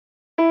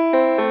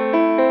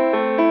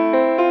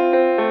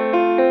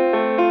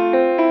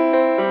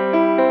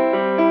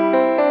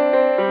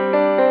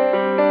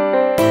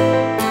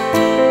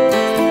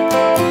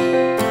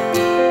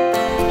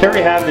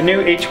have the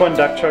new H1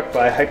 Duct Truck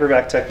by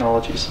Hypervac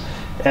Technologies,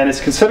 and it's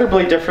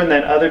considerably different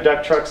than other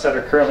duct trucks that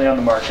are currently on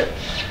the market.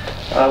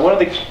 One of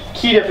the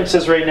key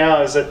differences right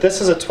now is that this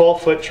is a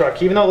 12-foot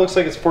truck. Even though it looks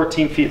like it's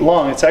 14 feet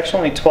long, it's actually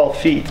only 12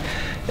 feet.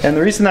 And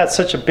the reason that's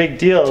such a big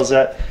deal is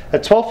that a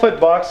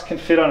 12-foot box can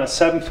fit on a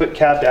 7-foot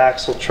cab to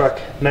axle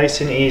truck nice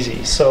and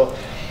easy. So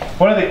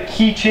one of the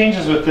key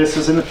changes with this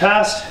is in the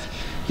past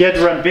you had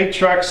to run big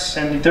trucks,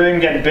 and they're even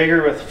getting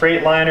bigger with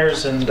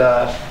Freightliners and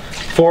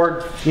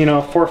Ford,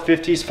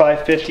 450s,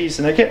 550s,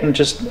 and they're getting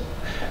just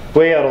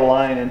way out of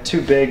line and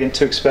too big and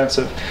too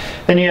expensive.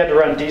 Then you had to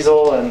run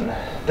diesel, and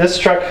this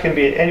truck can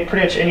be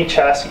pretty much any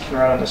chassis can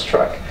run on this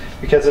truck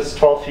because it's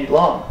 12 feet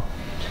long.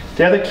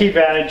 The other key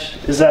advantage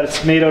is that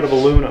it's made out of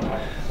aluminum.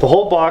 The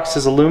whole box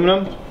is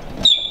aluminum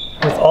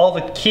with all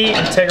the key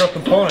integral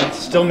components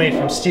still made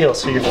from steel.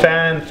 So your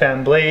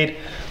fan blade,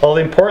 all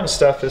the important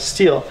stuff is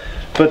steel,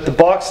 but the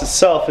box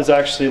itself is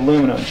actually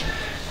aluminum.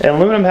 And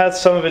aluminum has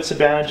some of its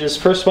advantages.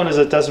 First one is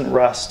it doesn't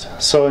rust.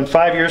 So in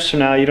 5 years from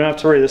now, you don't have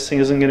to worry this thing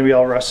isn't going to be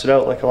all rusted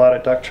out like a lot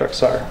of duct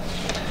trucks are.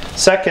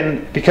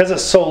 Second, because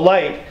it's so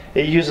light,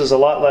 it uses a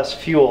lot less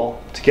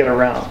fuel to get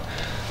around.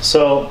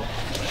 So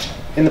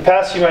in the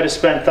past you might have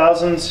spent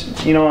thousands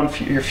on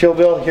your fuel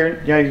bill.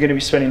 Here you're going to be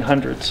spending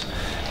hundreds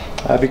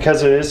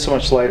because it is so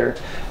much lighter.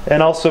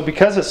 And also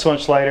because it's so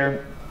much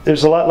lighter,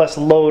 there's a lot less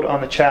load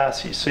on the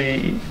chassis. So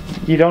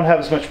you don't have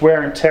as much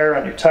wear and tear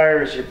on your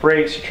tires, your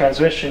brakes, your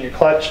transmission, your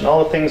clutch, and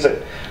all the things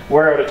that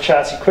wear out a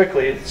chassis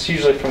quickly. It's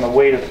usually from the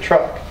weight of the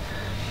truck.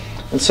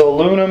 And so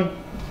aluminum,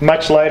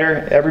 much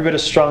lighter, every bit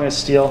as strong as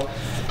steel.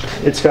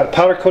 It's got a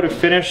powder coated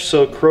finish,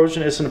 so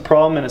corrosion isn't a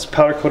problem, and it's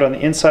powder coated on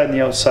the inside and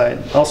the outside.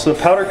 Also, the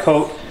powder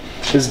coat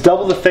is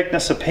double the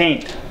thickness of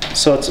paint,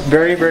 so it's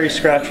very, very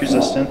scratch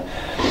resistant.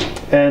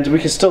 And we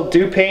can still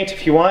do paint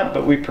if you want,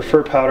 but we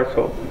prefer powder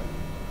coat.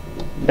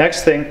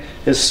 Next thing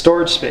is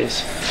storage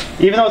space.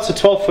 Even though it's a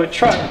 12-foot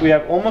truck, we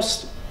have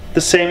almost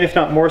the same, if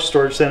not more,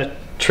 storage than a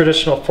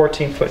traditional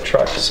 14-foot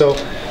truck. So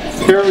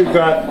here we've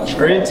got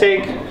our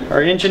intake,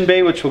 our engine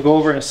bay, which we'll go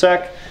over in a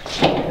sec,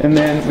 and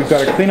then we've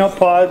got our cleanout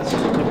pods.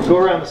 If we go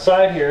around the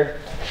side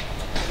here,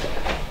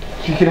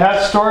 you can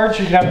have storage,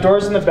 you can have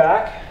doors in the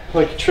back,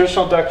 like a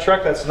traditional duct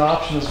truck, that's an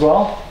option as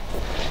well.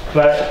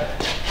 But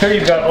here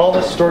you've got all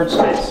this storage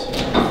space.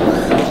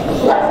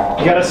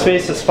 You got a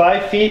space that's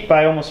 5 feet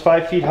by almost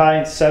 5 feet high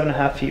and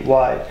 7.5 feet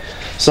wide.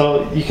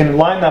 So you can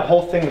line that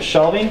whole thing with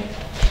shelving.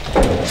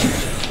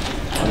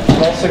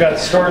 We've also got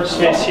storage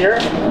space here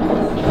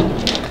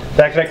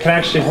that can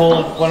actually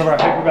hold one of our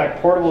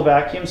Hypervac portable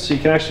vacuums. So you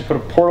can actually put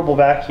a portable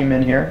vacuum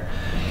in here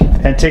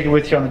and take it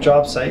with you on the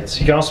job site. So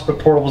you can also put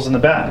portables in the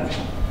back.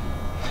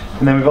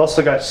 And then we've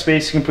also got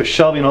space you can put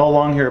shelving all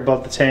along here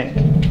above the tank,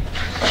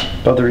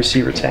 above the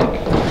receiver tank.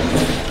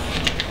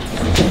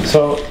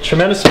 So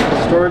tremendous amount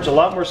of storage, a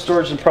lot more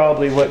storage than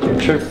probably what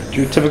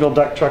your typical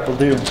duct truck will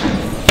do.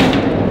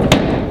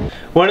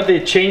 One of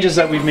the changes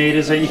that we've made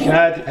is that you can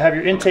have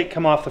your intake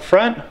come off the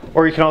front,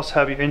 or you can also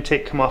have your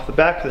intake come off the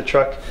back of the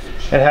truck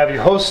and have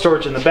your hose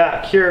storage in the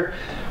back. Here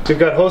we've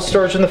got hose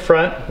storage in the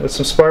front with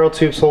some spiral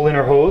tubes holding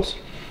our hose.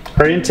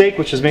 Our intake,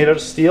 which is made out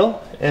of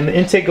steel, and the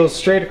intake goes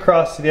straight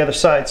across to the other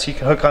side, so you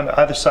can hook onto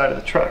either side of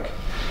the truck.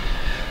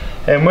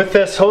 And with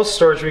this hose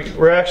storage, we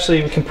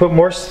can put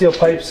more steel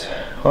pipes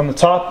on the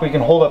top. We can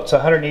hold up to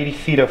 180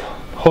 feet of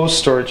hose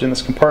storage in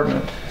this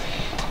compartment.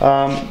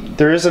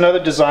 There is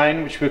another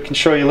design which we can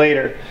show you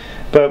later,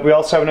 but we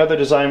also have another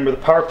design where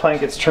the power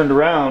plant gets turned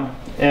around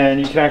and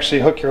you can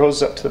actually hook your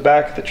hose up to the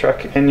back of the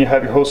truck and you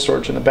have your hose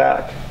storage in the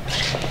back.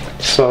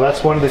 So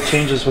that's one of the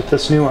changes with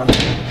this new one.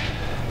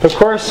 Of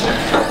course,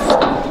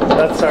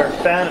 that's our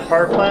fan and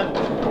power plant.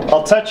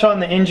 I'll touch on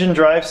the engine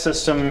drive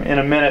system in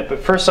a minute, but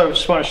first I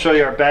just want to show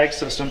you our bag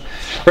system.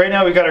 Right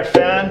now we've got our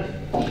fan,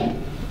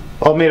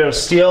 all made out of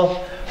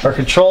steel, our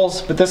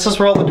controls, but this is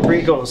where all the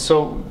debris goes.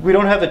 So we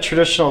don't have the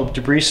traditional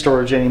debris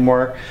storage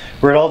anymore,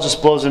 where it all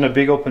just blows in a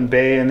big open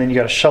bay and then you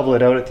got to shovel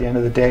it out at the end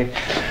of the day.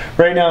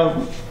 Right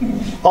now,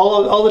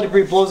 all the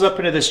debris blows up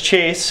into this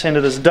chase,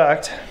 into this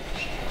duct,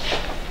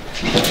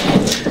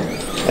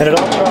 and it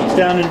all drops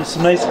down into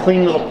some nice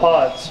clean little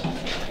pods.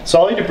 So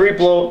all your debris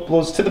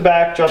blows to the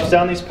back, drops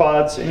down these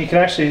pods, and you can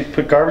actually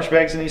put garbage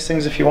bags in these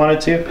things if you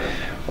wanted to,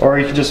 or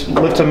you can just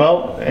lift them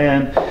out.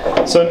 And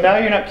so now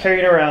you're not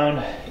carrying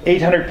around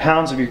 800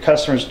 pounds of your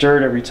customer's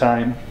dirt every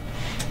time,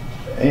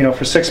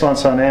 for 6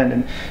 months on end.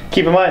 And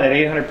keep in mind that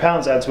 800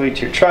 pounds adds weight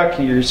to your truck,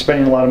 and you're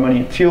spending a lot of money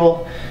in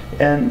fuel,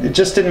 and it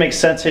just didn't make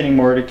sense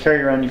anymore to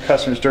carry around your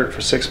customer's dirt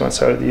for 6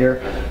 months out of the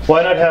year.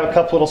 Why not have a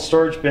couple little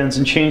storage bins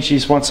and change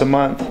these once a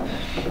month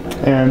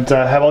and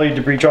have all your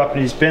debris drop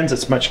in these bins?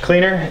 It's much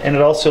cleaner, and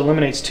it also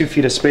eliminates 2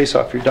 feet of space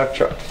off your duct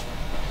truck.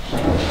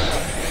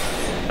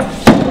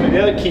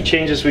 The other key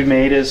changes we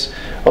made is,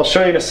 I'll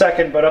show you in a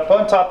second, but up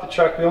on top of the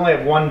truck we only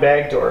have one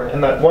bag door,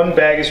 and that one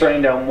bag is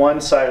running down one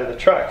side of the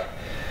truck.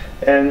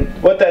 And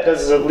what that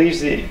does is it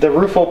leaves the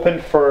roof open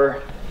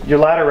for your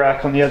ladder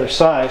rack on the other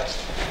side.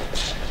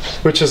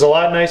 which is a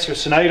lot nicer.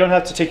 So now you don't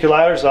have to take your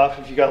ladders off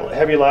if you got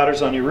heavy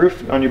ladders on your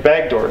roof, on your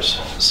bag doors.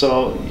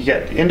 So you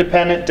get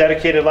independent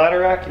dedicated ladder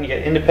rack and you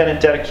get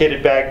independent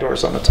dedicated bag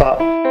doors on the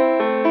top.